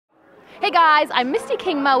Hey guys, I'm Misty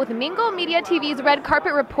Kingma with Mingle Media TV's Red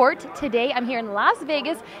Carpet Report. Today I'm here in Las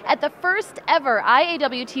Vegas at the first ever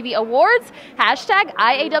IAWTV Awards, hashtag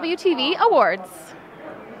IAWTV Awards.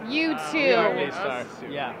 You too.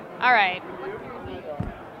 Yeah. All right.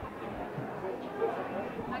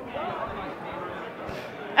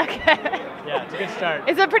 Okay. Yeah, it's a good start.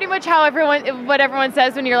 Is that pretty much how what everyone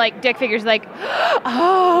says when you're like dick figures, like,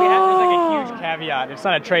 oh? There's like a huge caveat. It's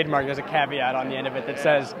not a trademark. There's a caveat on the end of it that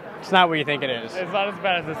says it's not what you think it is. It's not as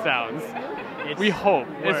bad as it sounds. We hope.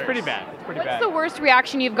 Worse. It's pretty bad. It's pretty What's bad. the worst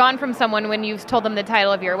reaction you've gotten from someone when you've told them the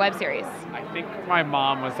title of your web series? I think my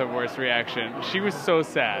mom was the worst reaction. She was so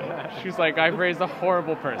sad. She was like, I've raised a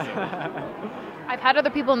horrible person. I've had other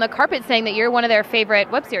people in the carpet saying that you're one of their favorite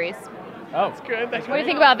web series. Oh, That's good. What do you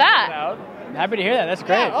think about that? happy to hear that. That's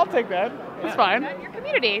great. Yeah, I'll take that. It's fine. Your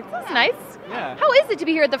community. That's nice. Yeah. How is it to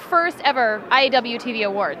be here at the first ever IAWTV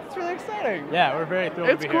Awards? It's really exciting. Yeah, we're very thrilled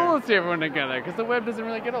It's to be cool here. to see everyone together because the web doesn't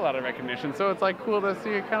really get a lot of recognition. So it's like cool to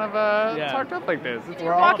see it kind of talked up like this.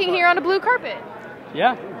 You're walking here on a blue carpet.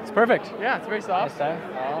 Yeah, it's perfect. Yeah, it's very soft.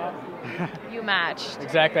 You matched.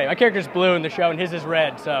 Exactly. My character's blue in the show and his is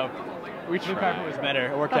red, so blue carpet was better.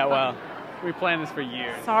 It worked out well. We planned this for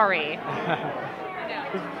years. Sorry.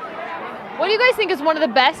 What do you guys think is one of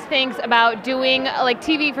the best things about doing like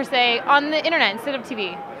TV for, say, on the internet instead of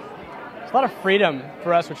TV? It's a lot of freedom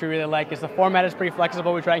for us, which we really like. Is the format is pretty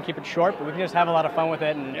flexible. We try and keep it short, but we can just have a lot of fun with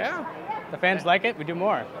it. And Yeah, if the fans like it, we do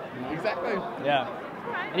more. exactly. Yeah.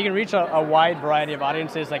 And you can reach a wide variety of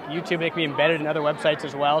audiences. Like YouTube, it can be embedded in other websites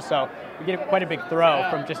as well. So you get quite a big throw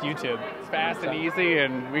from just YouTube. It's fast and easy,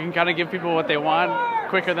 and we can kind of give people what they want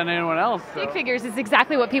quicker than anyone else. So. Stick figures is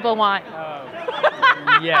exactly what people want.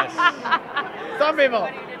 Yes. Some people.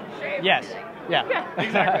 Yes. Yeah.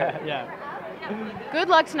 Exactly. Yeah. Good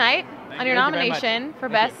luck tonight on your Thank you very much. nomination for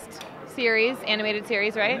Thank Best Series, Animated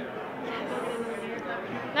Series, right?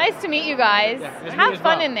 Nice to meet you guys. Yeah, nice to meet you Have as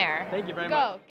fun well. in there. Thank you very Go. much.